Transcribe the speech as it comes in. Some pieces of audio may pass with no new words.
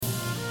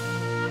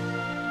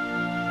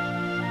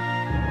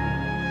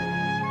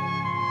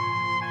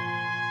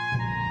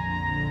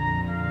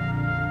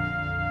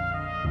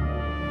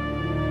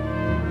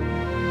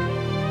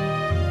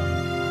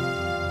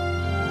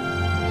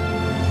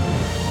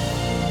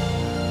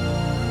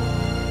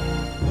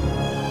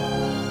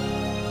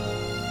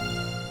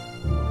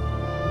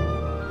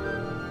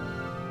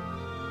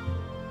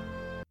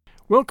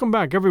Welcome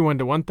back, everyone,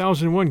 to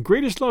 1001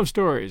 Greatest Love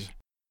Stories.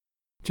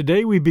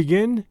 Today we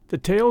begin The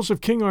Tales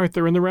of King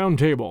Arthur and the Round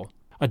Table,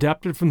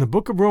 adapted from the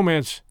Book of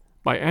Romance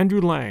by Andrew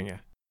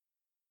Lang.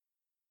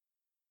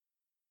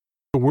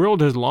 The world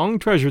has long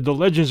treasured the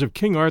legends of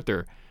King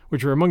Arthur,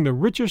 which are among the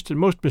richest and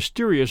most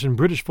mysterious in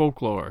British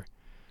folklore.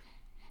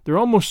 There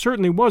almost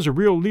certainly was a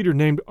real leader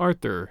named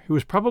Arthur, who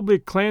was probably a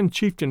clan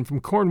chieftain from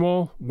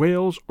Cornwall,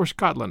 Wales, or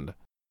Scotland.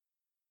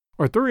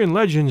 Arthurian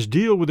legends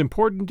deal with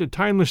important and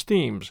timeless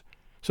themes,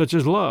 such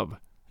as love,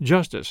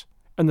 justice,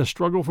 and the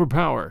struggle for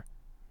power.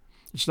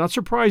 It's not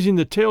surprising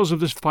that tales of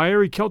this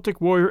fiery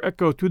Celtic warrior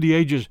echo through the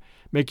ages,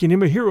 making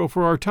him a hero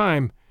for our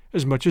time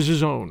as much as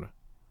his own.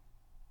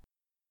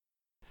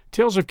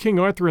 Tales of King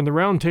Arthur and the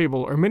Round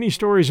Table are many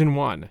stories in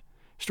one,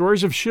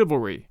 stories of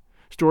chivalry,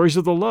 stories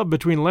of the love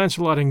between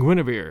Lancelot and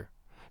Guinevere,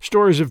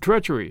 stories of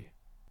treachery,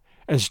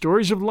 and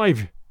stories of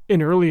life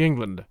in early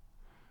England.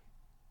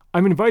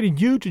 I'm inviting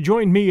you to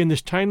join me in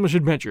this timeless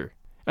adventure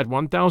at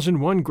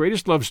 1001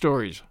 Greatest Love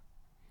Stories.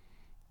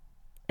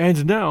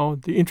 And now,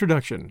 the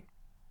introduction.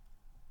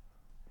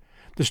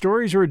 The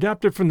stories are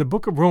adapted from the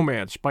Book of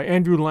Romance by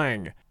Andrew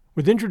Lang,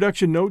 with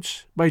introduction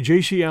notes by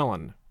J.C.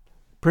 Allen.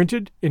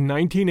 Printed in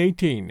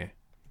 1918.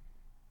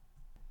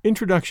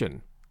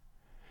 Introduction.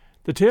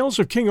 The tales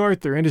of King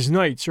Arthur and his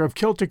knights are of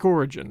Celtic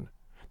origin.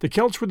 The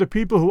Celts were the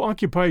people who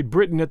occupied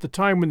Britain at the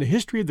time when the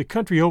history of the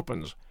country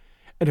opens,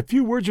 and a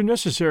few words are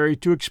necessary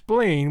to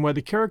explain why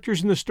the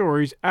characters in the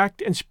stories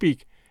act and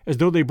speak as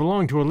though they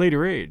belong to a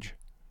later age.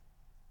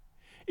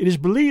 It is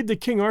believed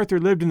that King Arthur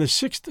lived in the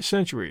 6th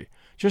century,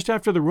 just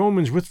after the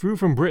Romans withdrew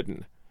from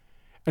Britain,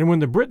 and when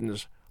the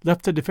Britons,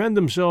 left to defend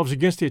themselves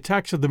against the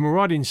attacks of the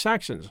marauding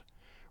Saxons,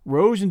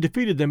 rose and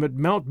defeated them at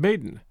Mount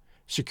Badon,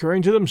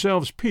 securing to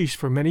themselves peace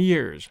for many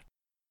years.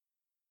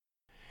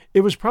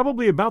 It was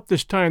probably about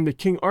this time that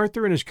King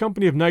Arthur and his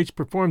company of knights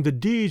performed the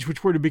deeds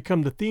which were to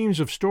become the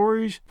themes of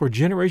stories for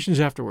generations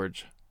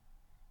afterwards.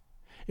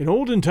 In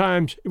olden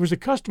times, it was the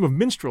custom of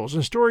minstrels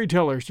and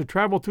storytellers to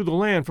travel through the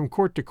land from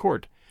court to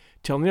court,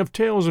 telling of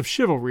tales of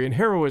chivalry and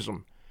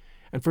heroism,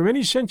 and for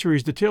many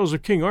centuries the tales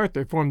of King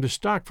Arthur formed the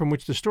stock from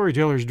which the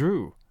storytellers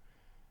drew.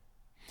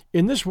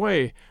 In this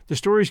way, the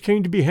stories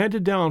came to be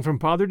handed down from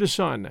father to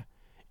son,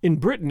 in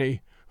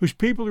Brittany, whose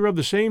people are of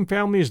the same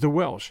family as the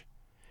Welsh,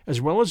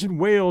 as well as in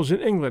Wales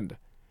and England,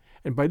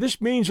 and by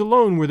this means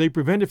alone were they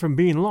prevented from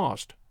being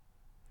lost.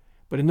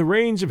 But in the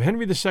reigns of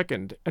Henry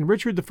II and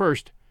Richard I,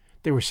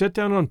 they were set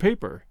down on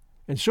paper,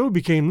 and so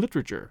became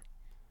literature.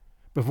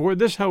 Before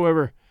this,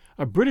 however,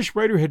 a British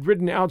writer had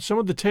written out some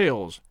of the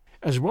tales,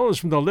 as well as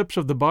from the lips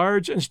of the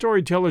bards and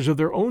storytellers of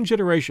their own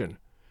generation.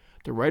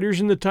 The writers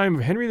in the time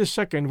of Henry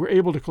II were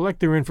able to collect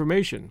their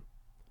information.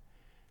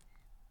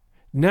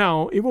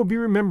 Now, it will be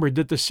remembered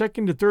that the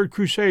Second and Third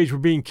Crusades were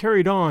being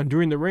carried on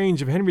during the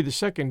reigns of Henry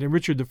II and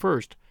Richard I,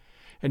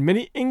 and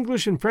many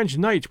English and French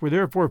knights were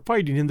therefore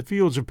fighting in the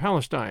fields of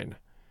Palestine.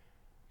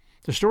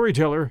 The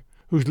storyteller,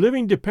 whose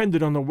living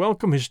depended on the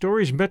welcome his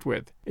stories met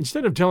with,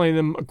 instead of telling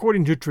them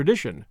according to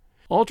tradition,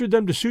 altered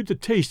them to suit the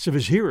tastes of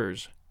his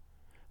hearers.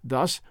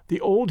 Thus,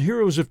 the old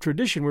heroes of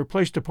tradition were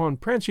placed upon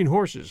prancing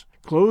horses,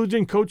 clothed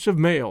in coats of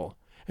mail,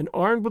 and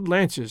armed with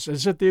lances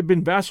as if they had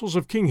been vassals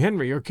of King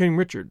Henry or King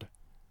Richard.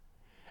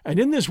 And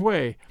in this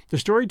way, the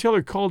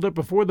storyteller called up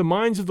before the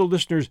minds of the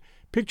listeners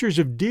pictures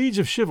of deeds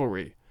of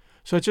chivalry,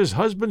 such as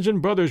husbands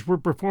and brothers were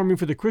performing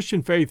for the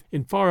Christian faith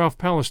in far-off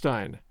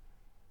Palestine.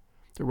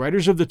 The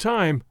writers of the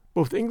time,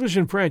 both English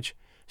and French,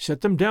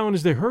 set them down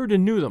as they heard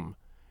and knew them,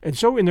 and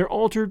so in their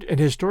altered and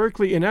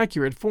historically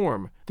inaccurate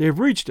form, they have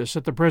reached us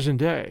at the present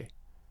day.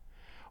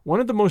 One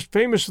of the most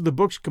famous of the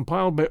books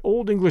compiled by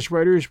Old English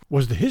writers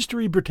was the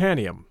History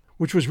Britannium,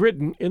 which was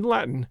written in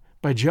Latin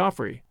by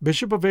Geoffrey,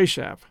 Bishop of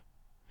Asaph.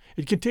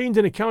 It contained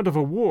an account of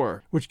a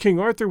war which King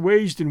Arthur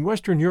waged in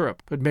Western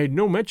Europe, but made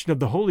no mention of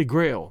the Holy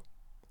Grail.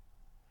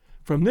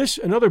 From this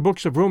and other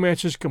books of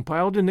romances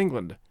compiled in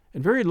England,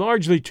 and very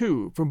largely,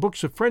 too, from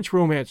books of French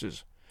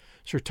romances,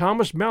 Sir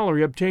Thomas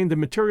Malory obtained the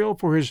material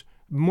for his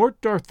Morte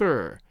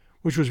D'Arthur,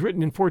 which was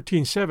written in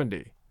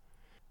 1470.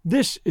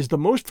 This is the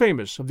most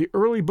famous of the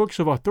early books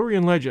of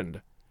Arthurian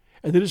legend,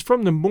 and it is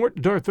from the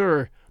Morte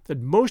D'Arthur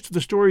that most of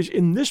the stories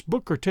in this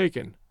book are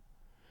taken.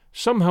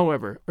 Some,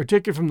 however, are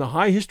taken from the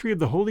High History of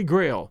the Holy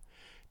Grail,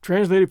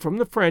 translated from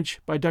the French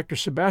by Dr.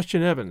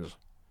 Sebastian Evans.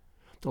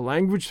 The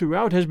language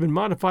throughout has been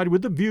modified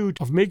with the view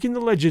of making the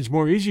legends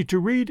more easy to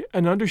read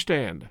and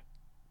understand.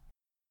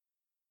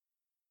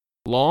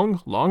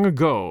 Long, long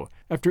ago,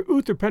 after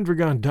Uther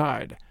Pendragon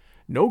died,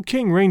 no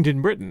king reigned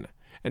in Britain,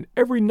 and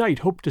every knight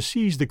hoped to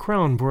seize the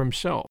crown for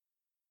himself.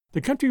 The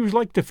country was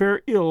like to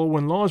fare ill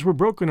when laws were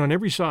broken on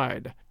every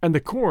side, and the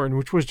corn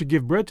which was to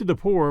give bread to the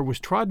poor was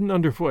trodden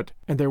underfoot,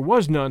 and there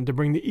was none to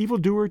bring the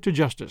evildoer to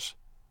justice.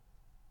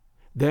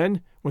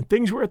 Then, when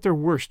things were at their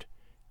worst,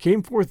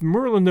 came forth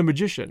Merlin the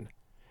magician,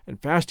 and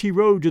fast he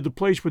rode to the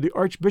place where the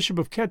Archbishop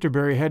of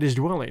Canterbury had his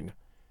dwelling.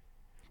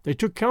 They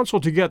took counsel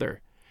together,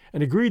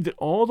 and agreed that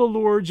all the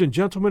lords and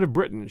gentlemen of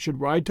Britain should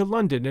ride to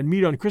London and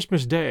meet on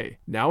Christmas Day,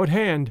 now at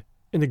hand,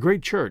 in the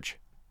great church.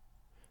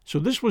 So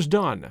this was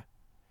done,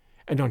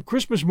 And on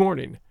Christmas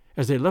morning,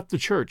 as they left the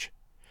church,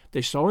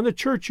 they saw in the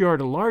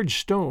churchyard a large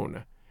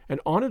stone, and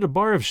on it a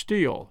bar of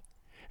steel,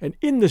 and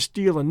in the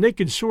steel a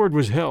naked sword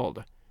was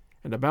held,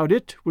 and about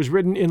it was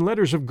written in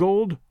letters of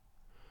gold,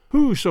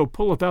 Whoso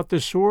pulleth out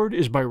this sword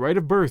is by right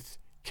of birth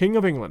King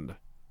of England.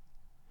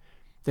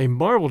 They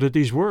marveled at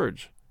these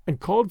words, and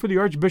called for the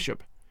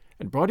archbishop,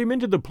 and brought him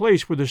into the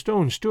place where the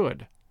stone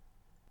stood.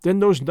 Then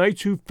those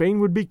knights who fain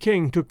would be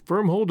king took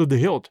firm hold of the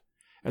hilt,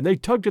 and they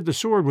tugged at the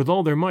sword with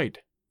all their might,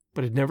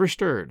 but it never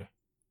stirred.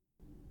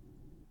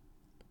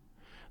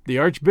 The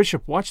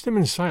archbishop watched them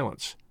in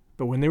silence,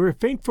 but when they were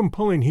faint from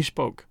pulling, he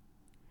spoke.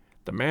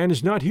 The man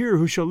is not here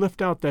who shall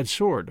lift out that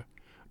sword,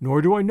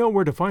 nor do I know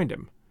where to find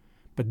him.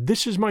 But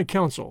this is my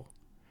counsel,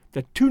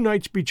 that 2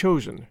 knights be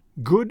chosen,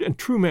 good and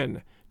true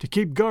men, to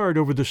keep guard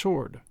over the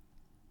sword.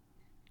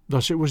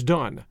 Thus it was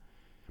done.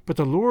 But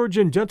the lords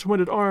and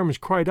gentlemen at arms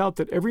cried out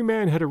that every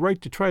man had a right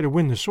to try to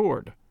win the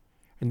sword,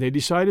 and they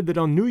decided that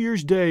on New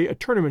Year's Day a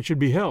tournament should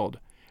be held,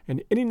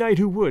 and any knight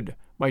who would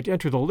might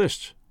enter the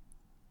lists.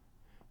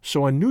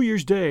 So on New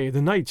Year's Day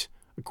the knights,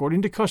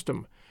 according to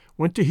custom,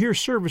 went to hear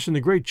service in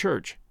the great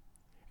church,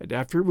 and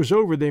after it was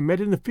over they met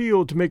in the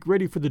field to make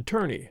ready for the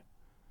tourney.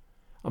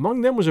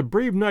 Among them was a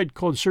brave knight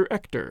called Sir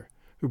Ector,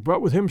 who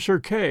brought with him Sir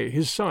Kay,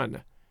 his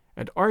son,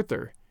 and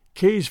Arthur,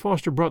 Kay's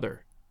foster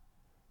brother.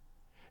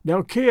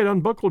 Now Kay had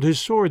unbuckled his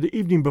sword the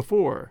evening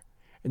before,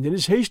 and in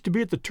his haste to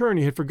be at the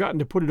tourney had forgotten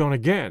to put it on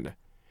again,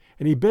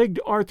 and he begged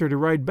Arthur to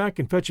ride back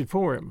and fetch it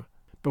for him.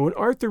 But when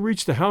Arthur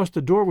reached the house,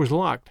 the door was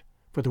locked,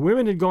 for the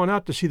women had gone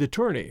out to see the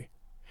tourney,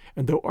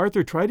 and though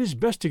Arthur tried his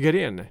best to get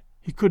in,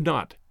 he could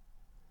not.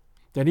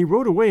 Then he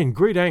rode away in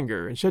great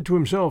anger, and said to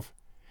himself,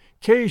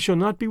 Kay shall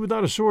not be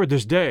without a sword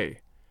this day.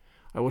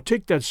 I will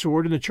take that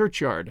sword in the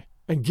churchyard,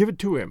 and give it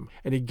to him.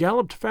 And he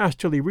galloped fast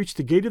till he reached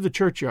the gate of the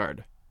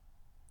churchyard.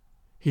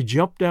 He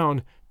jumped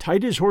down,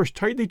 tied his horse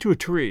tightly to a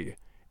tree,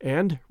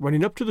 and,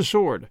 running up to the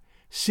sword,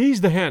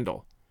 seized the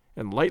handle,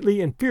 and lightly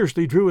and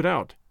fiercely drew it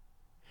out.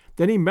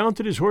 Then he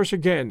mounted his horse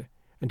again,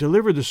 and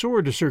delivered the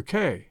sword to Sir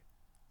Kay.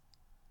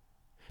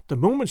 The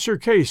moment Sir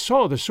Kay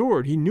saw the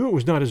sword, he knew it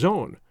was not his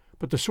own,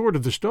 but the sword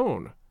of the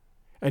stone.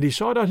 And he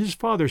sought out his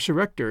father Sir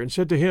Ector, and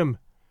said to him,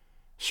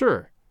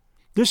 Sir,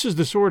 this is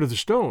the sword of the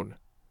stone.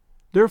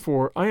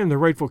 Therefore I am the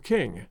rightful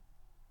king.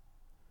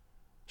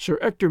 Sir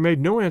Ector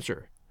made no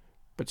answer,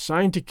 but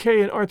signed to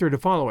Kay and Arthur to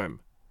follow him,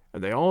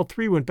 and they all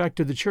 3 went back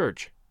to the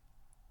church.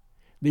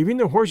 Leaving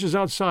their horses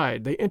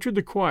outside, they entered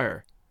the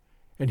choir,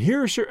 and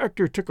here Sir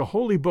Ector took a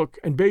holy book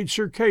and bade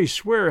Sir Kay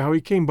swear how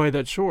he came by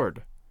that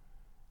sword.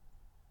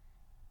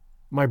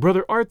 My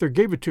brother Arthur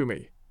gave it to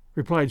me,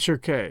 replied Sir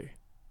Kay.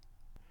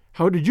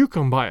 How did you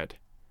come by it?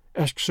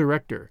 Asked Sir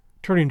Ector,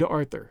 turning to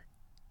Arthur.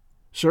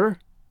 Sir,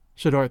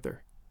 said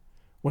Arthur,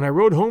 when I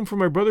rode home from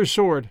my brother's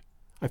sword,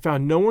 I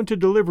found no one to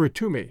deliver it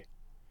to me,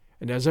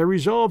 and as I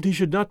resolved he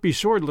should not be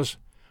swordless,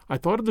 I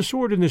thought of the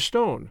sword in this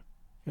stone,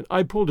 and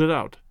I pulled it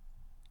out.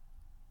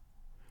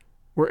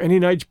 Were any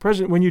knights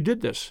present when you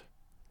did this?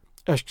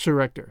 Asked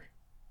Sir Ector.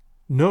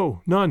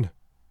 No, none,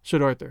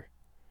 said Arthur.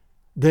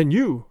 Then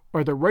you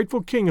are the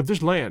rightful king of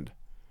this land,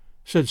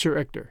 said Sir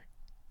Ector.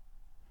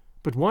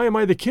 But why am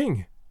I the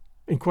king?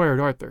 Inquired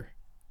Arthur.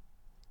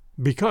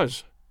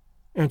 Because,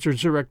 answered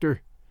Sir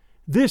Ector,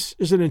 this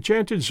is an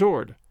enchanted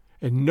sword,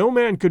 and no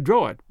man could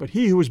draw it but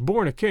he who was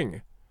born a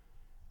king.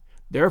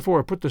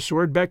 Therefore put the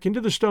sword back into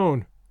the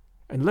stone,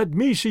 and let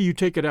me see you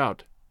take it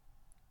out.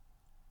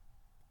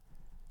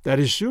 That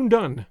is soon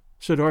done,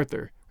 said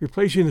Arthur,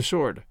 replacing the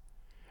sword,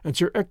 and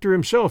Sir Ector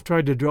himself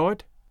tried to draw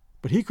it,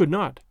 but he could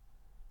not.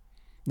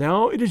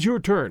 Now it is your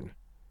turn,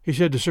 he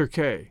said to Sir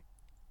Kay.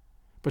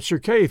 But Sir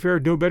Kay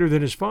fared no better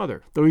than his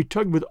father, though he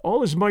tugged with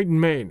all his might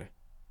and main.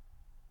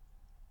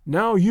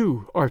 Now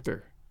you,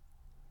 Arthur.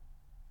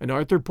 And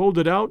Arthur pulled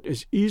it out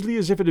as easily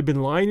as if it had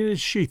been lying in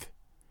its sheath,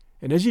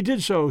 and as he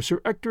did so,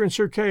 Sir Ector and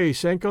Sir Kay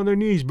sank on their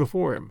knees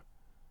before him.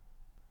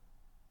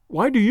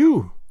 Why do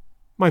you,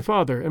 my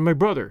father and my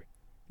brother,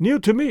 kneel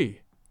to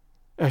me?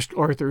 Asked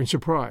Arthur in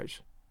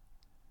surprise.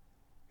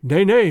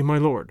 Nay, nay, my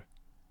lord,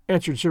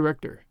 answered Sir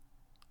Ector.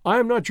 I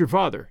am not your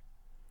father,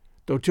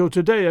 though till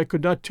today I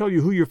could not tell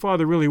you who your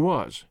father really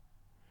was.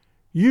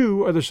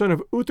 You are the son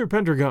of Uther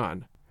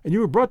Pendragon, and you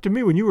were brought to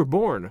me when you were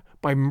born,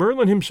 by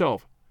Merlin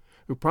himself,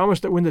 who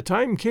promised that when the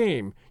time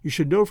came you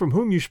should know from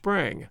whom you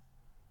sprang.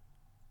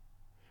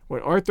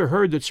 When Arthur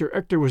heard that Sir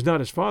Ector was not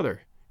his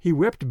father, he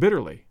wept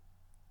bitterly.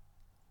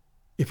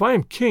 If I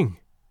am king,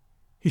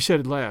 he said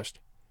at last,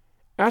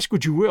 ask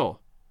what you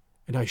will,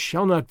 and I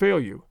shall not fail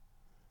you.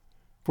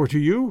 For to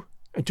you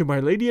and to my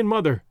lady and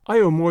mother I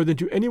owe more than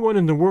to anyone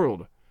in the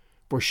world,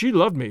 for she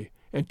loved me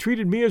and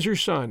treated me as her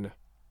son.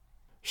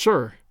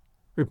 Sir,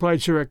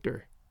 replied Sir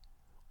Ector,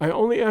 I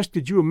only ask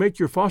that you will make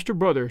your foster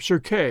brother, Sir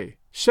Kay,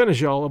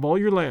 seneschal of all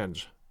your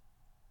lands.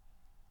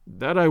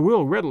 That I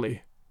will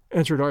readily,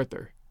 answered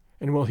Arthur,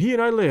 and while he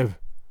and I live,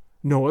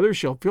 no other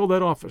shall fill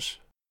that office.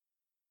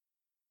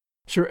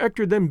 Sir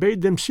Ector then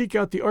bade them seek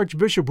out the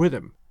archbishop with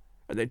him,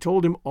 and they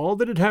told him all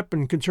that had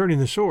happened concerning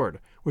the sword,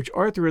 which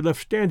Arthur had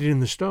left standing in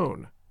the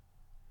stone.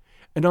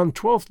 And on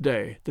 12th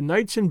day the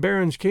knights and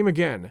barons came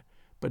again,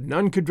 but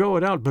none could draw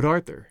it out but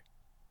Arthur.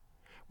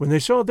 When they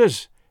saw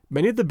this,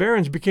 many of the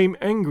barons became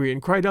angry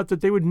and cried out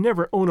that they would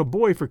never own a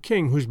boy for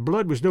king whose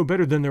blood was no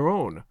better than their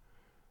own.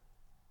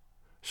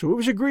 So it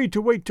was agreed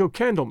to wait till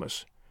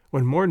Candlemas,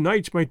 when more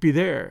knights might be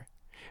there,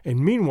 and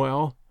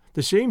meanwhile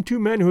the same 2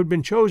 men who had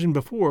been chosen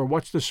before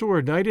watched the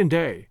sword night and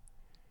day.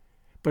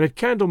 But at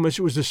Candlemas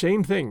it was the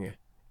same thing,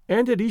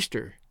 and at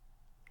Easter.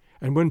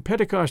 And when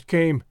Pentecost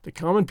came, the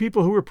common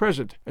people who were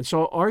present and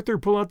saw Arthur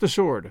pull out the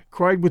sword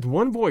cried with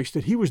one voice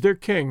that he was their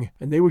king,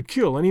 and they would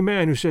kill any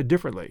man who said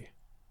differently.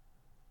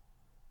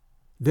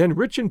 Then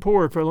rich and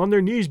poor fell on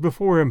their knees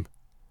before him,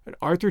 and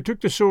Arthur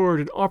took the sword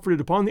and offered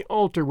it upon the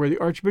altar where the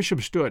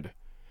archbishop stood,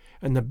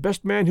 and the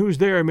best man who was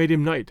there made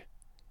him knight.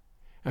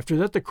 After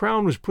that the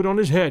crown was put on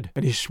his head,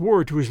 and he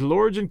swore to his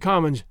lords and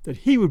commons that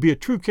he would be a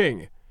true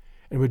king,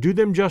 and would do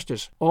them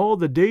justice all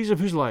the days of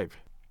his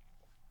life.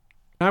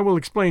 I will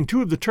explain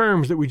 2 of the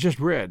terms that we just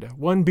read,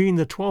 one being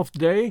the 12th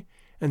day,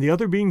 and the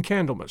other being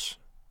Candlemas.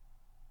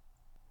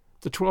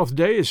 The 12th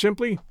day is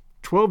simply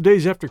 12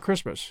 days after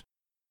Christmas.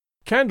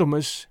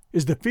 Candlemas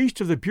is the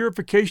feast of the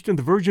purification of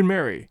the Virgin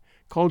Mary,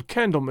 called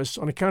Candlemas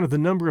on account of the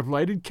number of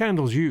lighted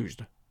candles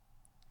used.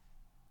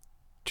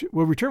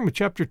 We'll return with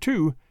Chapter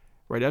 2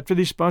 right after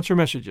these sponsor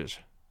messages.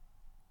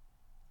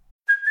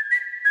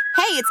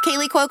 Hey, it's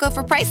Kaylee Cuoco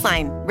for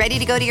Priceline. Ready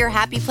to go to your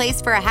happy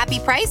place for a happy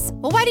price?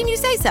 Well, why didn't you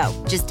say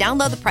so? Just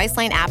download the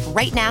Priceline app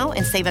right now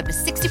and save up to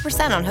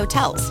 60% on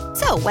hotels.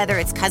 So whether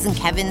it's Cousin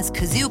Kevin's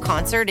Kazoo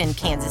Concert in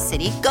Kansas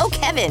City, go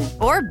Kevin,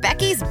 or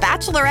Becky's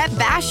Bachelorette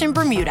Bash in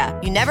Bermuda,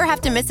 you never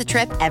have to miss a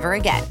trip ever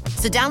again.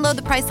 So download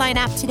the Priceline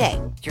app today.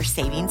 Your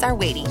savings are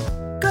waiting.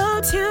 Go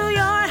to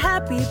your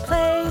happy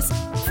place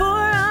for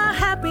a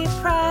happy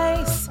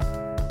price.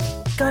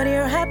 Go to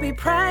your happy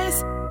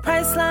price,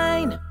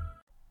 Priceline.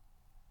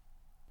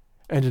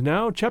 And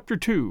now, Chapter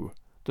 2,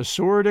 The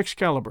Sword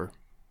Excaliber.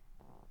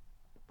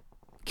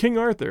 King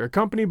Arthur,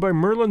 accompanied by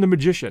Merlin the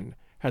magician,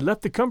 had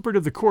left the comfort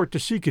of the court to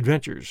seek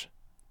adventures.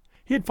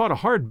 He had fought a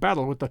hard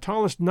battle with the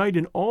tallest knight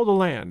in all the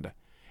land,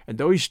 and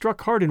though he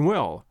struck hard and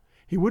well,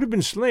 he would have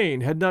been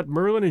slain had not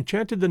Merlin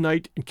enchanted the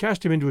knight and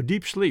cast him into a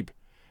deep sleep,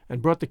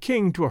 and brought the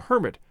king to a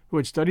hermit who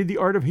had studied the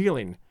art of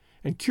healing,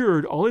 and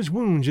cured all his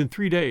wounds in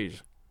 3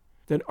 days.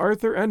 Then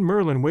Arthur and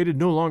Merlin waited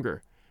no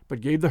longer, but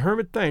gave the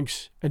hermit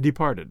thanks and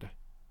departed.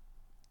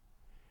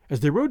 As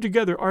they rode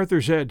together,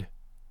 Arthur said,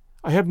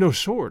 "I have no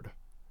sword."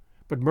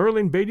 But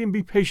Merlin bade him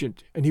be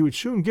patient, and he would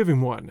soon give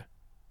him one.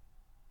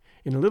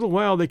 In a little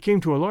while they came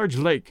to a large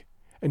lake,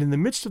 and in the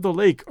midst of the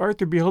lake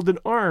Arthur beheld an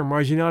arm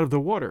rising out of the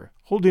water,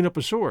 holding up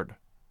a sword.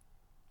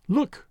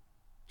 "Look,"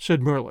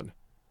 said Merlin,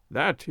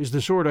 "that is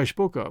the sword I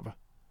spoke of."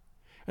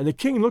 And the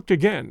king looked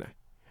again,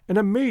 and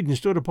a maiden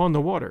stood upon the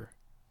water.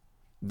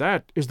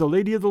 "That is the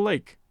Lady of the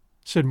Lake,"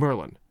 said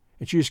Merlin,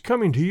 "and she is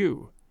coming to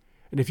you.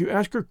 And if you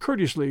ask her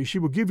courteously, she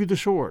will give you the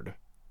sword."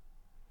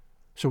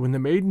 So when the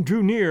maiden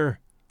drew near,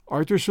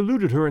 Arthur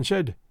saluted her and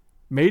said,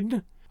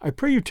 "Maiden, I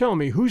pray you tell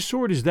me whose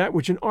sword is that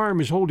which an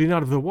arm is holding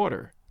out of the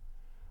water?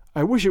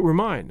 I wish it were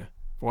mine,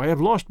 for I have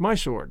lost my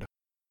sword."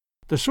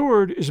 "The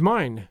sword is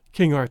mine,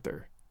 King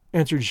Arthur,"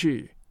 answered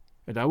she,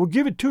 "and I will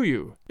give it to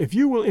you, if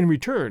you will in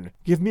return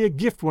give me a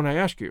gift when I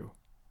ask you."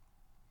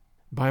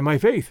 "By my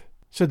faith,"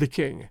 said the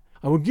king,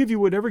 "I will give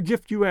you whatever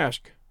gift you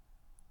ask."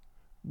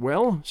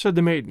 "Well," said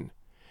the maiden,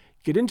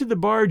 "get into the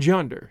barge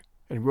yonder,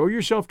 and row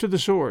yourself to the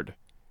sword,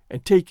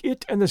 and take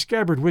it and the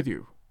scabbard with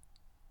you."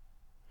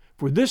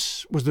 For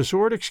this was the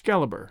sword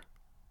Excaliber.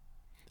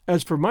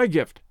 "As for my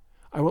gift,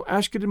 I will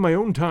ask it in my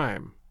own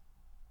time."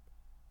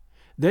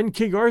 Then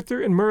King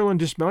Arthur and Merlin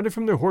dismounted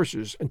from their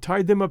horses and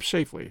tied them up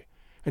safely,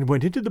 and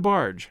went into the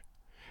barge.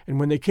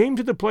 And when they came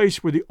to the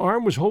place where the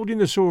arm was holding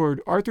the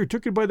sword, Arthur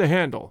took it by the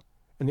handle,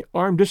 and the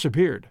arm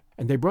disappeared,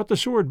 and they brought the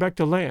sword back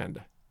to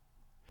land.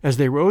 As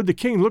they rode, the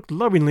king looked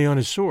lovingly on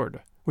his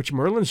sword, which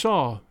Merlin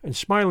saw, and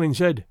smiling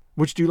said,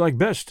 "Which do you like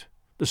best,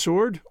 the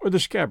sword or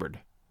the scabbard?"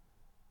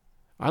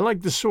 "I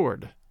like the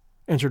sword,"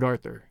 answered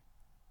Arthur.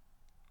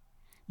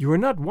 "You are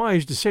not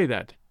wise to say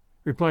that,"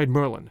 replied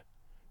Merlin,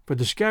 "for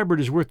the scabbard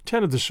is worth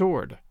 10 of the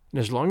sword, and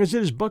as long as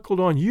it is buckled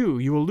on you,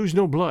 you will lose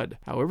no blood,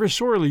 however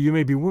sorely you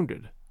may be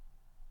wounded."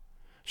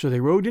 So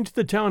they rode into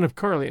the town of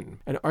Carlion,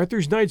 and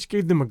Arthur's knights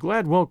gave them a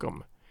glad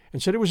welcome,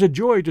 and said it was a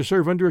joy to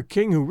serve under a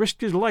king who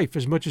risked his life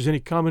as much as any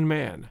common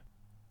man.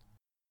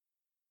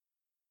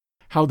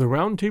 How the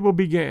Round Table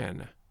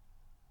began.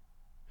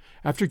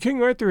 After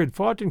King Arthur had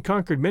fought and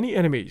conquered many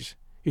enemies,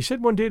 he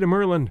said one day to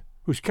Merlin,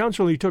 whose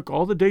counsel he took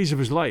all the days of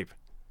his life,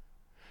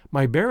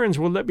 "My barons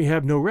will let me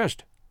have no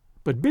rest,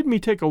 but bid me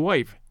take a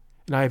wife,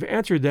 and I have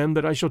answered them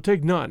that I shall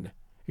take none,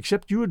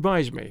 except you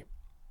advise me."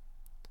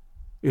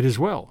 "It is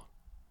well,"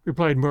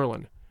 replied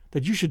Merlin,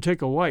 "that you should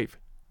take a wife.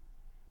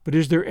 But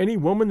is there any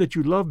woman that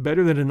you love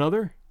better than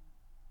another?"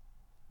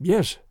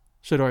 "Yes,"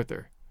 said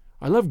Arthur,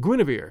 "I love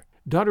Guinevere,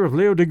 daughter of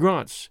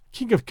Leodegrance,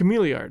 king of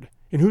Cameliard,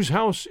 in whose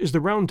house is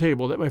the Round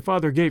Table that my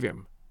father gave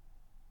him.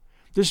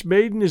 This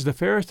maiden is the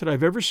fairest that I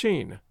have ever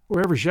seen,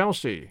 or ever shall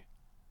see."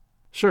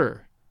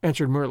 "Sir,"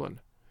 answered Merlin,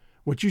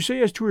 What you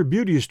say as to her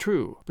beauty is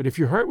true, but if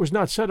your heart was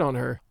not set on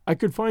her, I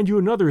could find you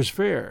another as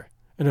fair,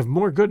 and of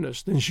more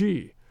goodness than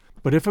she.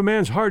 But if a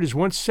man's heart is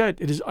once set,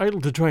 it is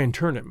idle to try and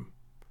turn him."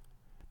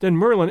 Then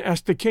Merlin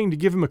asked the king to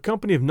give him a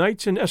company of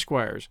knights and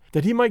esquires,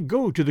 that he might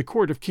go to the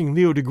court of King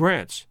Leo de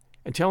Grance,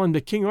 and tell him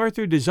that King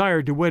Arthur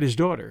desired to wed his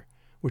daughter,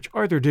 which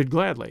Arthur did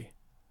gladly.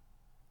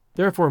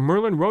 Therefore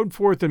Merlin rode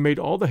forth and made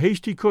all the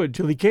haste he could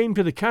till he came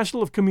to the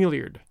castle of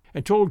Cameliard,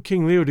 and told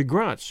King Leo de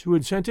Grance who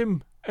had sent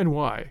him and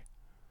why.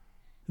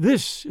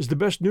 "This is the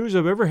best news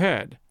I've ever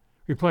had,"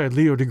 replied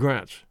Leo de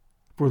Grance,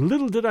 "for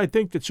little did I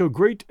think that so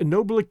great and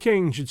noble a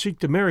king should seek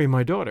to marry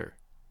my daughter.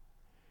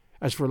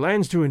 As for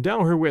lands to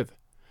endow her with,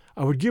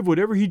 I would give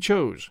whatever he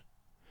chose,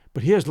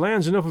 but he has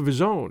lands enough of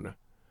his own,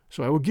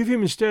 so I will give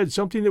him instead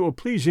something that will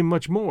please him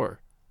much more.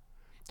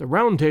 The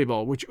Round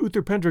Table which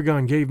Uther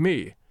Pendragon gave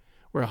me,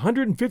 where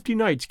 150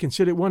 knights can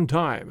sit at one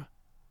time.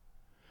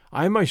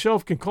 I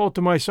myself can call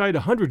to my side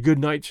 100 good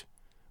knights,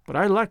 but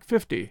I lack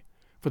 50,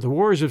 for the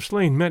wars have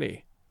slain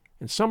many,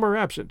 and some are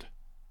absent."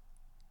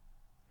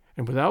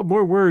 And without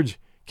more words,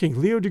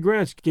 King Leo de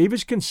Grance gave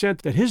his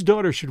consent that his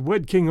daughter should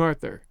wed King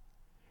Arthur,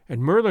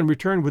 and Merlin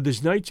returned with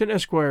his knights and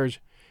esquires,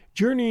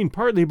 journeying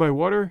partly by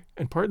water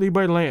and partly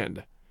by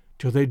land,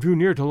 till they drew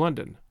near to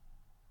London.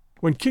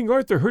 When King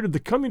Arthur heard of the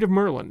coming of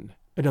Merlin,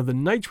 and of the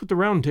knights with the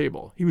Round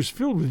Table, he was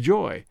filled with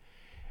joy,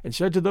 and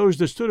said to those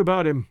that stood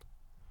about him,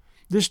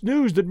 "This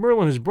news that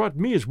Merlin has brought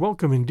me is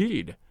welcome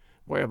indeed,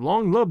 for I have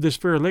long loved this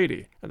fair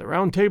lady, and the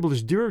Round Table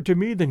is dearer to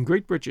me than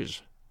great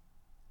riches."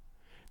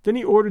 Then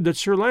he ordered that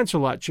Sir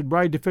Launcelot should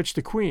ride to fetch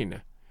the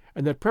queen,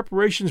 and that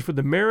preparations for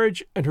the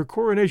marriage and her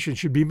coronation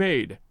should be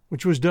made,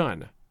 which was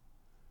done.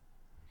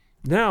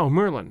 "Now,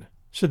 Merlin,"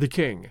 said the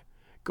king,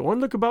 "go and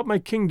look about my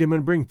kingdom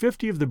and bring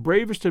 50 of the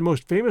bravest and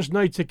most famous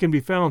knights that can be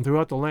found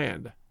throughout the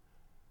land."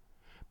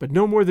 But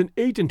no more than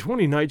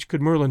 28 knights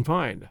could Merlin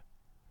find.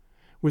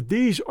 With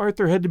these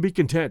Arthur had to be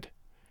content,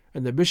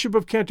 and the Bishop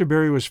of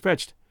Canterbury was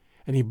fetched,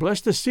 and he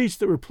blessed the seats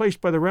that were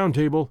placed by the Round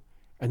Table,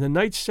 and the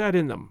knights sat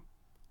in them.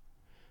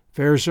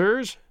 "Fair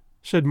sirs,"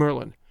 said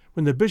Merlin,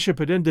 when the bishop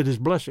had ended his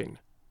blessing,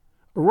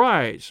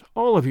 "arise,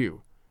 all of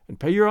you, and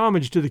pay your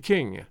homage to the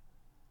king."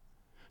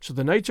 So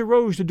the knights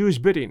arose to do his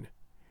bidding,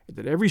 and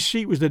that every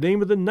seat was the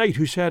name of the knight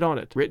who sat on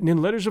it, written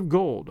in letters of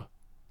gold.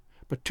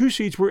 But 2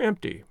 seats were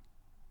empty.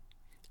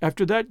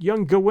 After that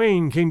young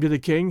Gawain came to the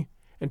king,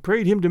 and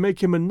prayed him to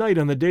make him a knight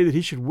on the day that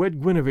he should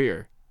wed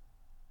Guinevere.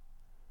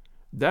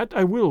 "That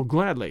I will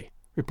gladly,"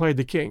 replied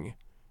the king,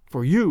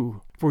 for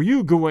you,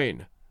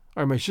 Gawain,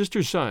 are my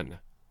sister's son."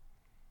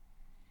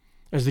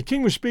 As the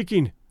king was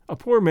speaking, a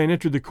poor man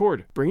entered the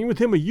court, bringing with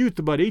him a youth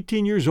about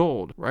 18 years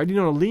old, riding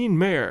on a lean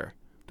mare,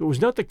 though it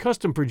was not the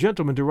custom for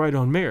gentlemen to ride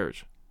on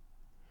mares.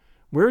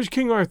 "Where is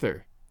King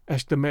Arthur?"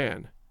 asked the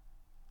man.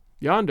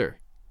 "Yonder,"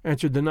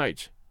 answered the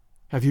knights.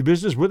 "Have you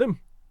business with him?"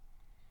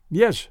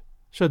 "Yes,"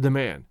 said the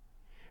man,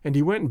 and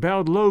he went and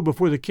bowed low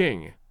before the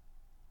king.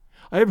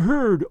 "I have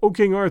heard, O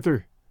King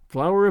Arthur,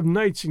 flower of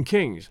knights and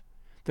kings,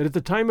 that at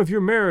the time of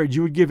your marriage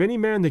you would give any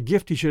man the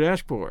gift he should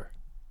ask for."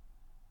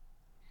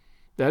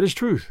 "That is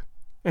truth,"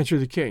 answered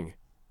the king,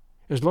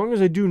 "as long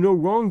as I do no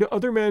wrong to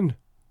other men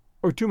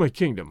or to my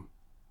kingdom."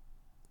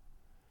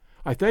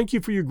 "I thank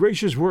you for your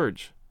gracious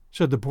words,"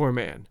 said the poor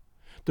man.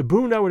 "The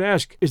boon I would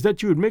ask is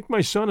that you would make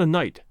my son a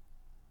knight."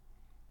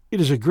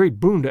 "It is a great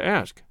boon to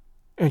ask,"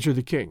 answered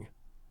the king.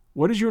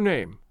 "What is your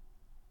name?"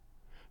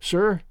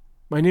 "Sir,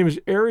 my name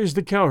is Ares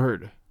the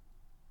cowherd."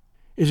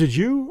 "Is it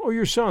you or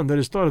your son that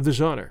has thought of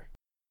this honor?"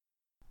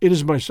 "It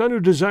is my son who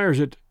desires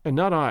it, and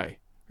not I,"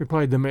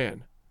 replied the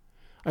man.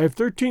 "I have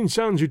 13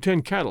 sons who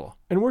tend cattle,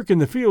 and work in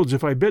the fields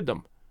if I bid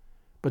them.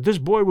 But this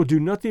boy will do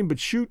nothing but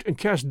shoot and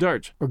cast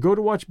darts, or go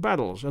to watch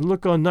battles and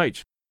look on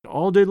knights.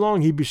 All day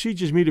long he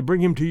beseeches me to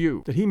bring him to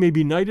you, that he may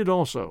be knighted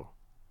also."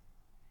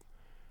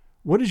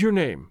 "What is your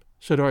name?"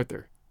 said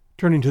Arthur,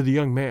 turning to the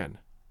young man.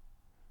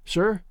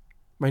 "Sir,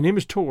 my name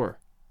is Tor."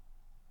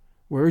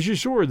 "Where is your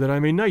sword, that I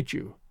may knight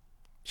you?"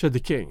 said the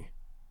king.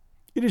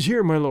 "It is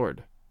here, my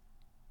lord."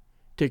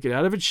 "Take it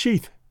out of its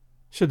sheath,"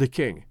 said the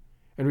king,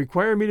 "and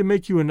require me to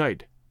make you a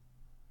knight."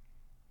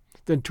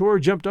 Then Tor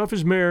jumped off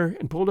his mare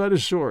and pulled out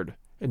his sword,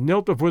 and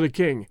knelt before the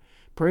king,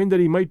 praying that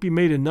he might be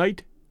made a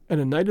knight,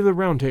 and a knight of the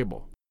Round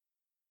Table.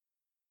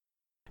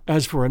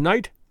 "As for a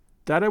knight,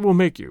 that I will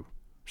make you,"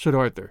 said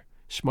Arthur,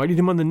 smiting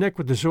him on the neck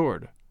with the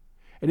sword.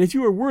 "And if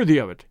you are worthy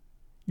of it,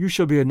 you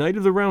shall be a knight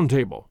of the Round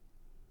Table."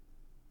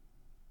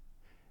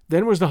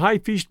 Then was the high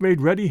feast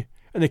made ready,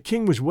 and the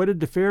king was wedded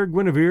to fair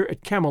Guinevere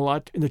at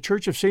Camelot in the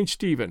church of St.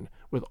 Stephen,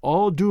 with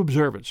all due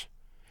observance.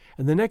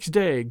 And the next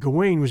day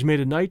Gawain was made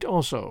a knight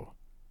also.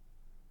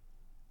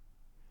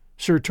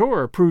 Sir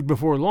Tor proved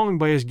before long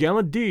by his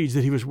gallant deeds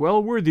that he was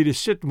well worthy to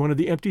sit in one of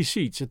the empty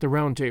seats at the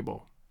Round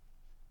Table.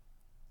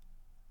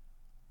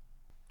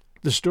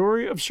 The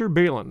story of Sir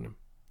Balin.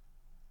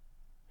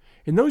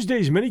 In those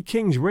days many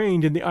kings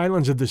reigned in the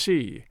islands of the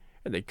sea,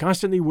 and they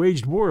constantly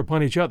waged war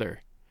upon each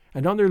other,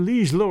 and on their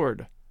liege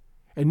lord.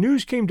 And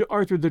news came to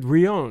Arthur that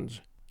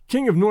Riones,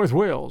 king of North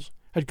Wales,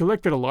 had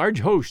collected a large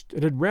host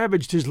and had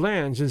ravaged his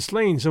lands and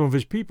slain some of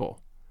his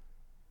people.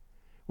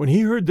 When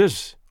he heard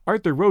this,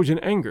 Arthur rose in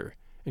anger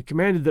and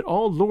commanded that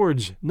all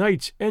lords,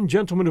 knights, and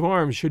gentlemen of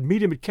arms should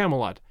meet him at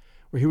Camelot,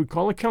 where he would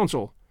call a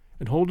council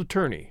and hold a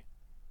tourney.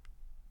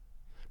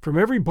 From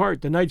every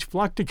part the knights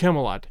flocked to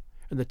Camelot,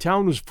 and the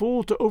town was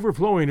full to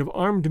overflowing of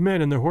armed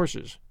men and their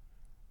horses.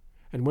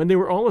 And when they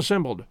were all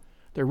assembled,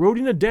 there rode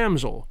in a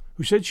damsel,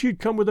 who said she had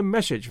come with a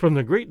message from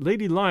the great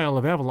Lady Lyle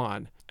of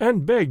Avalon,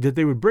 and begged that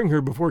they would bring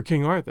her before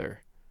King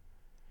Arthur.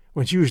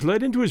 When she was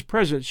led into his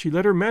presence, she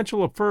let her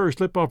mantle of fur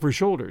slip off her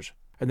shoulders,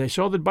 and they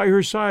saw that by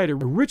her side a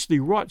richly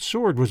wrought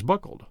sword was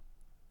buckled.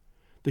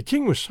 The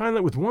king was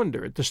silent with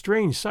wonder at the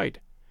strange sight,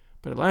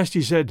 but at last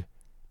he said,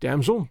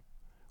 "Damsel,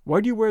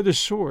 why do you wear this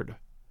sword?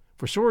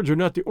 For swords are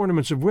not the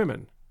ornaments of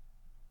women."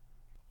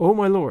 "O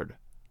my lord,"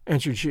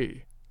 answered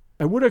she,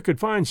 "I would I could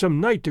find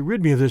some knight to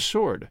rid me of this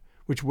sword,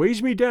 which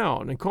weighs me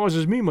down and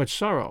causes me much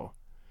sorrow.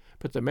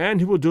 But the man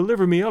who will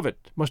deliver me of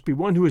it must be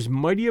one who is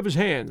mighty of his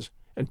hands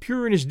and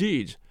pure in his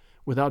deeds,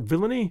 without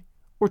villainy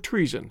or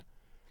treason.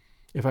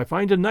 If I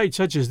find a knight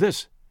such as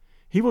this,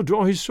 he will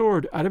draw his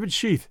sword out of its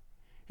sheath,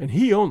 and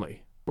he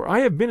only. For I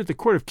have been at the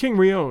court of King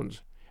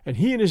Riones, and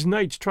he and his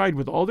knights tried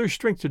with all their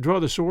strength to draw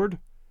the sword,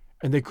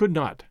 and they could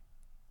not."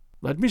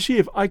 "Let me see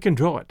if I can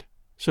draw it,"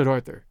 said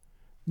Arthur,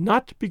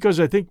 "not because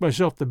I think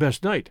myself the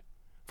best knight,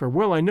 for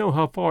well I know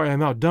how far I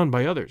am outdone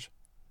by others,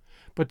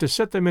 but to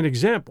set them an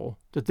example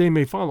that they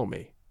may follow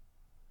me."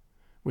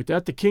 With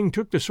that the king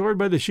took the sword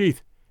by the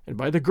sheath and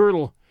by the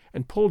girdle,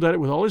 and pulled at it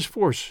with all his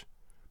force,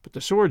 but the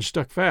sword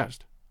stuck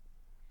fast.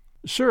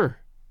 "Sir,"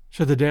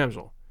 said the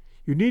damsel,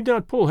 "you need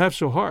not pull half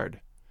so hard,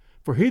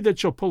 for he that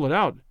shall pull it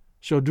out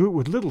shall do it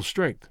with little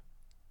strength."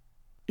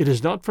 "It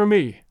is not for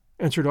me,"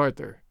 answered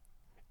Arthur.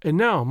 "And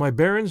now, my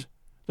barons,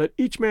 let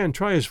each man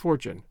try his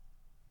fortune."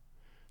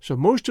 So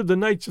most of the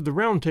knights of the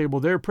Round Table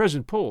there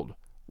present pulled,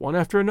 one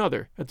after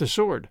another, at the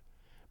sword,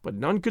 but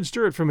none could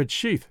stir it from its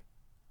sheath.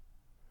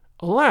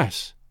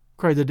 "Alas!"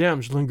 cried the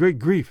damsel in great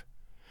grief,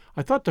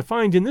 "I thought to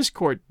find in this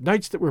court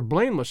knights that were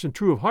blameless and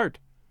true of heart,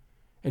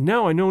 and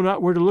now I know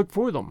not where to look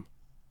for them."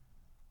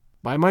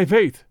 "By my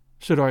faith,"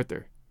 said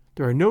Arthur,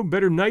 "there are no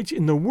better knights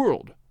in the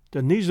world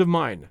than these of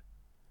mine,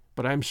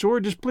 but I am sore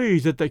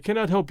displeased that they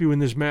cannot help you in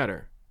this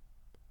matter."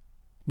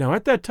 Now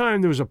at that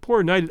time there was a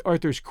poor knight at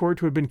Arthur's court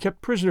who had been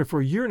kept prisoner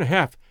for a year and a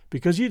half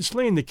because he had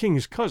slain the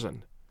king's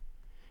cousin.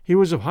 He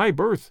was of high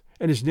birth,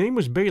 and his name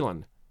was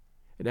Balin,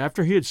 and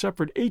after he had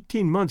suffered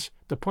 18 months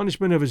the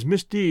punishment of his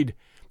misdeed,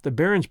 the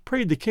barons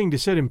prayed the king to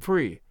set him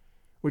free,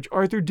 which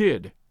Arthur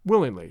did,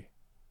 willingly.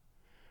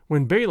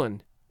 When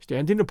Balin,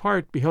 standing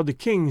apart, beheld the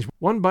kings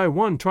one by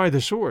one try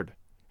the sword,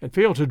 and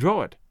fail to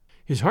draw it,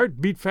 his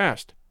heart beat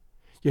fast,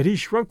 yet he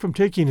shrunk from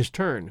taking his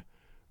turn,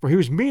 for he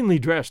was meanly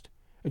dressed,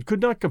 and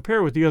could not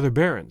compare with the other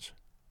barons.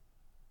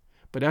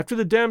 But after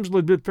the damsel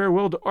had bid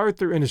farewell to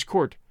Arthur and his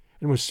court,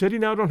 and was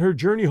setting out on her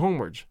journey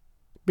homewards,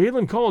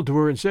 Balin called to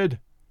her and said,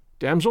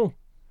 "Damsel,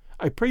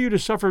 I pray you to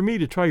suffer me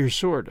to try your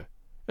sword,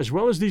 as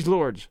well as these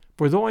lords,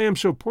 for though I am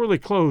so poorly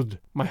clothed,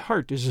 my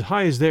heart is as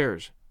high as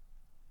theirs."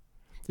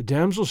 The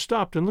damsel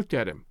stopped and looked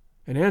at him,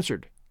 and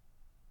answered,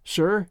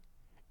 "Sir,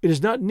 it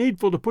is not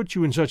needful to put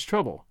you in such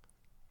trouble.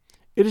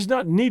 It is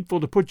not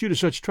needful to put you to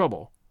such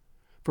trouble,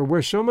 for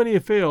where so many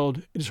have failed,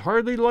 it is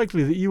hardly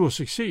likely that you will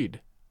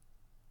succeed."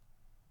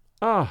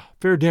 "Ah,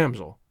 fair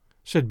damsel,"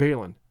 said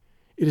Balin,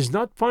 "it is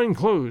not fine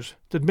clothes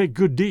that make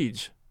good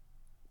deeds."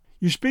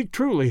 "You speak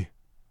truly,"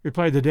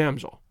 replied the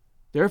damsel.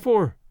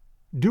 "Therefore,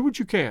 do what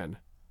you can."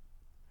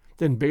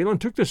 Then Balin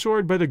took the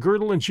sword by the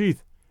girdle and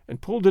sheath,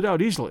 and pulled it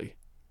out easily.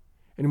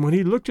 And when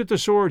he looked at the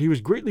sword, he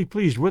was greatly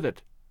pleased with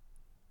it.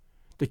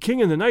 The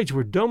king and the knights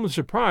were dumb with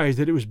surprise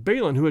that it was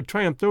Balin who had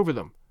triumphed over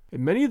them,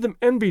 and many of them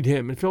envied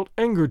him and felt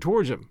anger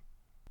towards him.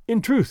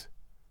 "In truth,"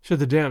 said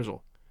the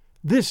damsel,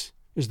 "this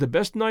is the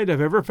best knight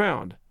I've ever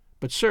found.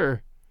 But,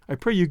 sir, I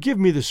pray you give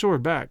me the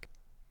sword back."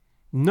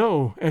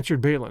 "No,"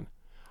 answered Balin,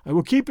 "I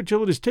will keep it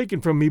till it is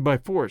taken from me by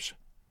force."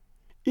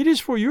 "It is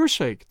for your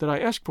sake that I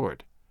ask for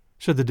it,"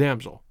 said the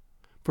damsel,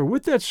 "for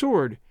with that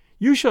sword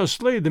you shall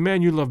slay the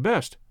man you love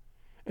best,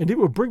 and it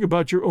will bring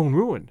about your own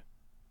ruin."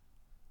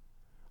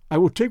 "I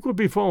will take what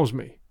befalls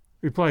me,"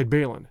 replied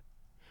Balin,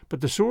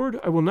 "but the sword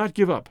I will not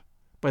give up,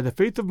 by the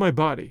faith of my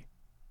body."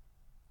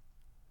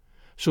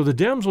 So the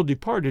damsel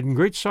departed in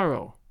great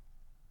sorrow.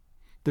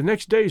 The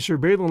next day Sir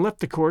Balin left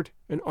the court,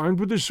 and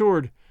armed with his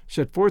sword,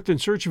 set forth in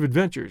search of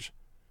adventures,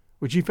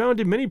 which he found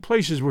in many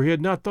places where he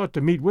had not thought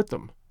to meet with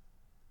them.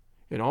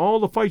 In all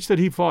the fights that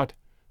he fought,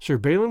 Sir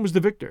Balin was the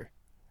victor,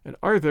 and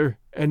Arthur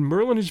and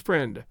Merlin his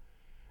friend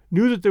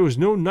knew that there was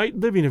no knight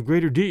living of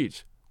greater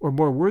deeds, or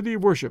more worthy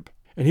of worship,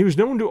 and he was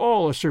known to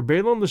all as Sir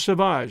Balin le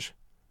Savage,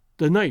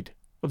 the Knight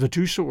of the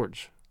Two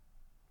Swords.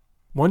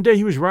 One day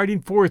he was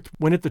riding forth,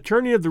 when at the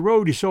turning of the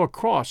road he saw a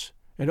cross,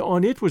 and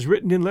on it was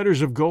written in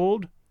letters of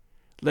gold,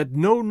 "Let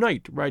no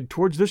knight ride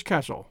towards this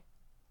castle."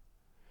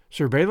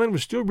 Sir Balin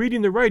was still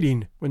reading the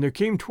writing, when there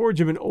came towards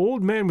him an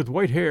old man with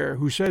white hair,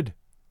 who said,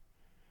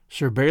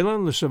 "Sir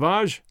Balin le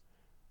Savage,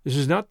 this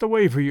is not the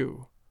way for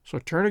you, so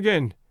turn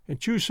again and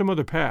choose some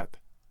other path.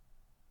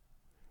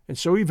 And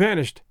so he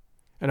vanished,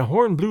 and a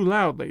horn blew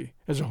loudly,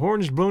 as a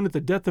horn is blown at the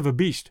death of a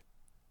beast.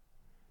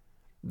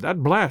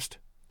 "That blast,"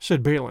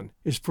 said Balin,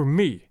 "is for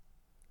me,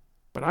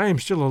 but I am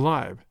still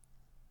alive."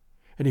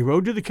 And he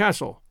rode to the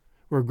castle,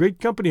 where a great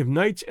company of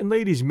knights and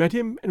ladies met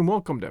him and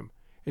welcomed him,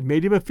 and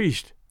made him a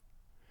feast.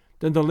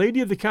 Then the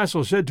lady of the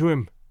castle said to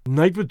him,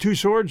 "Knight with two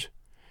swords,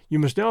 you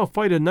must now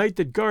fight a knight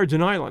that guards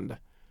an island,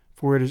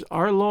 for it is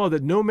our law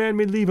that no man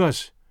may leave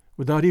us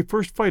without he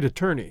first fight a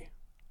tourney."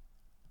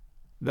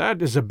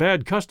 "That is a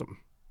bad custom,"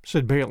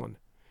 said Balin,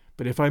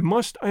 "but if I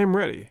must, I am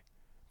ready,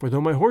 for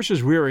though my horse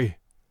is weary,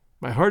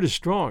 my heart is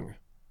strong."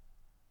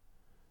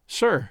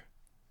 "Sir,"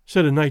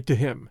 said a knight to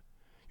him,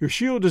 "your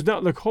shield does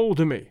not look whole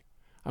to me.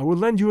 I will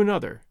lend you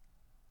another."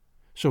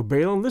 So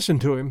Balin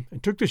listened to him,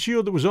 and took the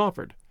shield that was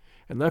offered,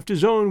 and left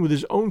his own with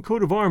his own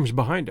coat of arms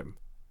behind him.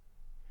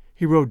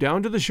 He rode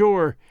down to the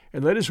shore,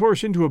 and led his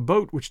horse into a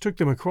boat which took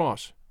them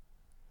across.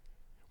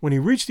 When he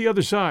reached the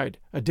other side,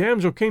 a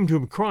damsel came to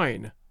him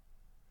crying,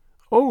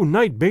 "O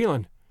knight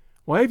Balin,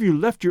 why have you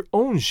left your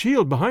own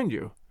shield behind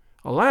you?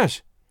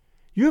 Alas,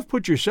 you have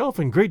put yourself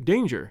in great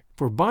danger,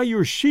 for by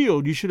your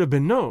shield you should have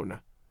been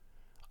known.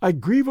 I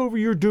grieve over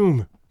your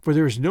doom, for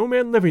there is no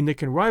man living that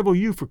can rival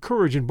you for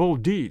courage and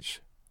bold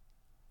deeds."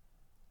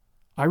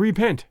 "I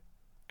repent,"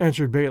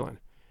 answered Balin,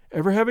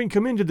 "ever having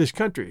come into this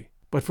country,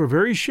 but for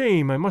very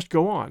shame I must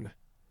go on.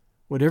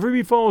 Whatever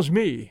befalls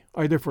me,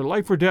 either for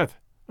life or death,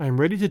 I am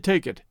ready to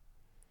take it."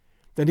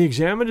 Then he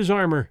examined his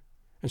armor,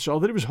 and saw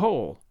that it was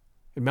whole,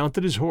 and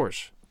mounted his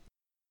horse.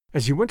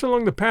 As he went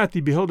along the path, he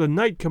beheld a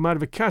knight come out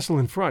of a castle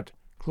in front,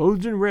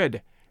 clothed in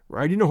red,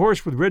 riding a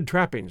horse with red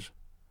trappings.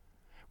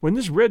 When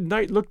this red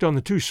knight looked on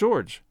the two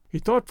swords, he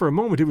thought for a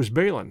moment it was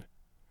Balin,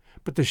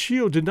 but the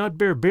shield did not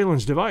bear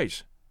Balin's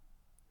device.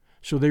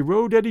 So they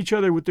rode at each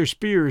other with their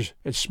spears,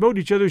 and smote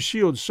each other's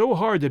shields so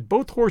hard that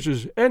both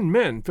horses and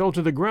men fell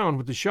to the ground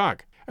with the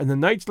shock, and the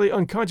knights lay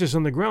unconscious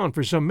on the ground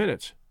for some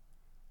minutes.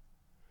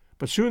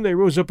 But soon they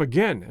rose up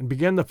again, and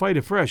began the fight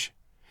afresh,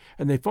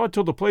 and they fought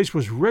till the place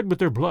was red with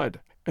their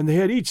blood, and they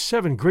had each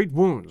 7 great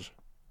wounds.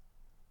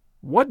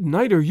 "What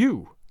knight are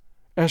you?"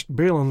 asked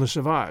Balin le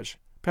Savage,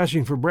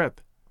 passing for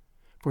breath,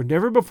 "for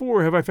never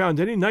before have I found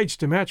any knights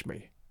to match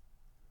me."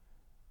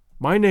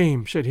 "My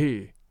name," said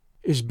he,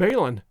 "is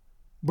Balin,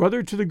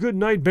 brother to the good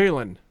knight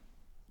Balin."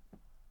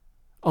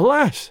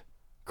 "Alas!"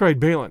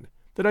 cried Balin,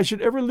 "that I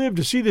should ever live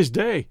to see this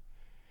day!"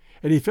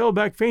 And he fell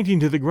back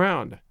fainting to the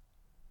ground.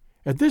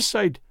 At this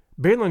sight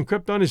Balin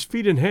crept on his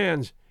feet and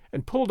hands,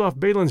 and pulled off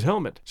Balin's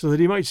helmet, so that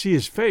he might see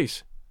his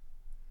face.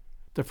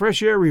 The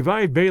fresh air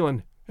revived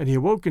Balin, and he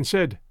awoke and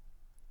said,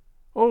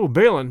 "O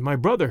Balin, my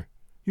brother,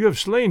 you have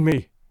slain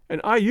me,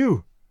 and I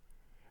you,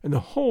 and the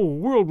whole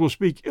world will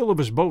speak ill of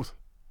us both."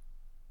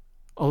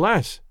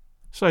 "Alas!"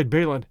 sighed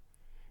Balin,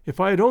 "if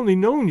I had only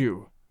known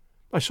you!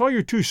 I saw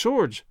your 2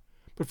 swords,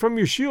 but from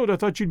your shield I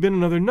thought you'd been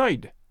another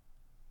knight."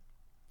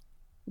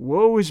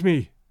 "Woe is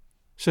me,"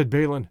 said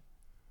Balin.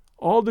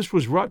 "All this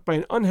was wrought by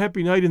an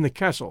unhappy knight in the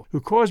castle, who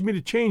caused me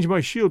to change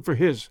my shield for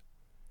his.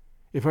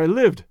 If I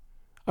lived,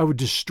 I would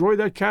destroy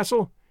that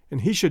castle,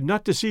 and he should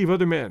not deceive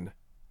other men."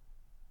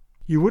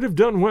 "You would have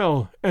done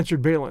well,"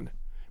 answered Balin,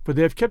 "for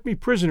they have kept me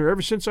prisoner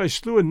ever since I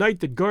slew a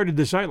knight that guarded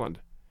this island,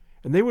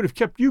 and they would have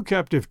kept you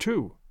captive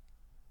too."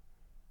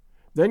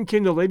 Then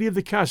came the lady of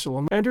the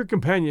castle and her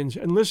companions,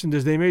 and listened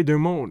as they made their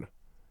moan.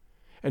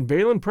 And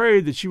Balin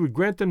prayed that she would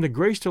grant them the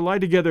grace to lie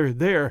together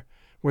there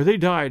where they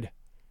died,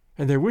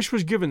 and their wish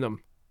was given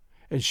them,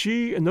 and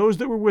she and those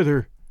that were with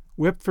her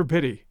wept for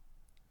pity.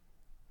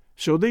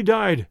 So they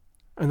died,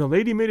 and the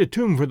lady made a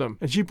tomb for them,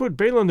 and she put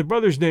Balin the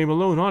brother's name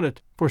alone on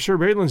it, for Sir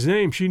Balin's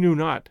name she knew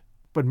not,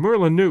 but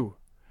Merlin knew.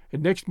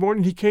 And next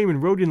morning he came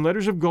and wrote in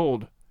letters of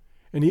gold,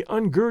 and he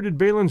ungirded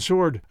Balin's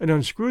sword, and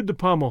unscrewed the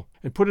pommel,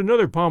 and put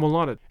another pommel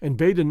on it, and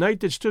bade a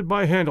knight that stood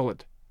by handle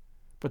it.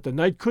 But the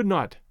knight could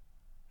not,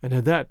 and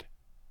at that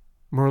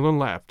Merlin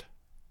laughed.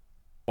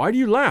 "Why do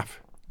you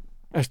laugh?"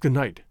 asked the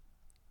knight.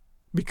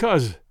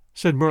 "Because,"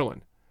 said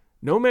Merlin,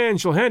 "no man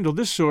shall handle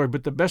this sword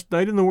but the best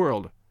knight in the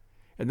world,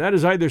 and that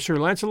is either Sir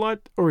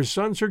Launcelot or his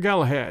son Sir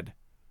Galahad.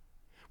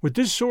 With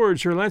this sword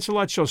Sir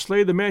Launcelot shall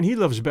slay the man he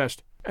loves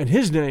best, and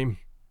his name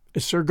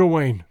is Sir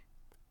Gawain."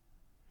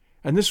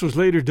 And this was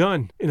later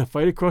done in a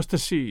fight across the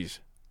seas.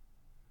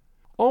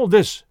 All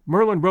this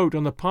Merlin wrote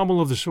on the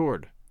pommel of the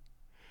sword.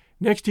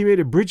 Next he made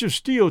a bridge of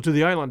steel to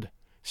the island,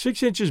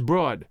 6 inches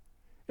broad,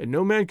 and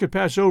no man could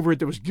pass over it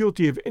that was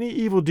guilty of any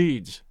evil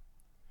deeds.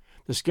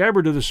 The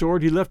scabbard of the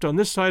sword he left on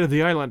this side of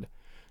the island,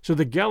 so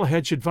that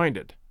Galahad should find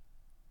it.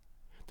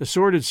 The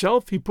sword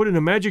itself he put in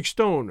a magic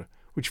stone,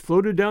 which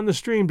floated down the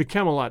stream to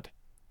Camelot,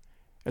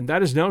 and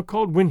that is now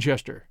called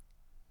Winchester.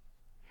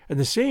 And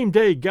the same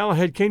day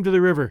Galahad came to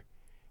the river,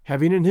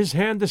 having in his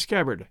hand the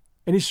scabbard,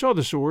 and he saw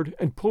the sword,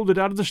 and pulled it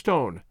out of the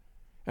stone,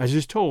 as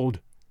is told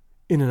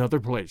in another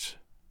place.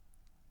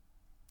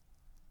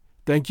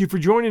 Thank you for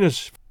joining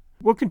us.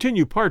 We'll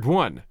continue Part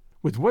 1,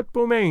 with What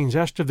Beaumains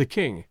Asked of the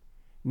King,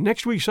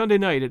 next week Sunday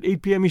night at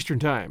 8 p.m. Eastern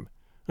Time.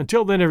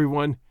 Until then,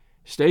 everyone,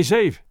 stay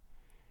safe,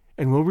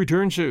 and we'll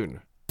return soon.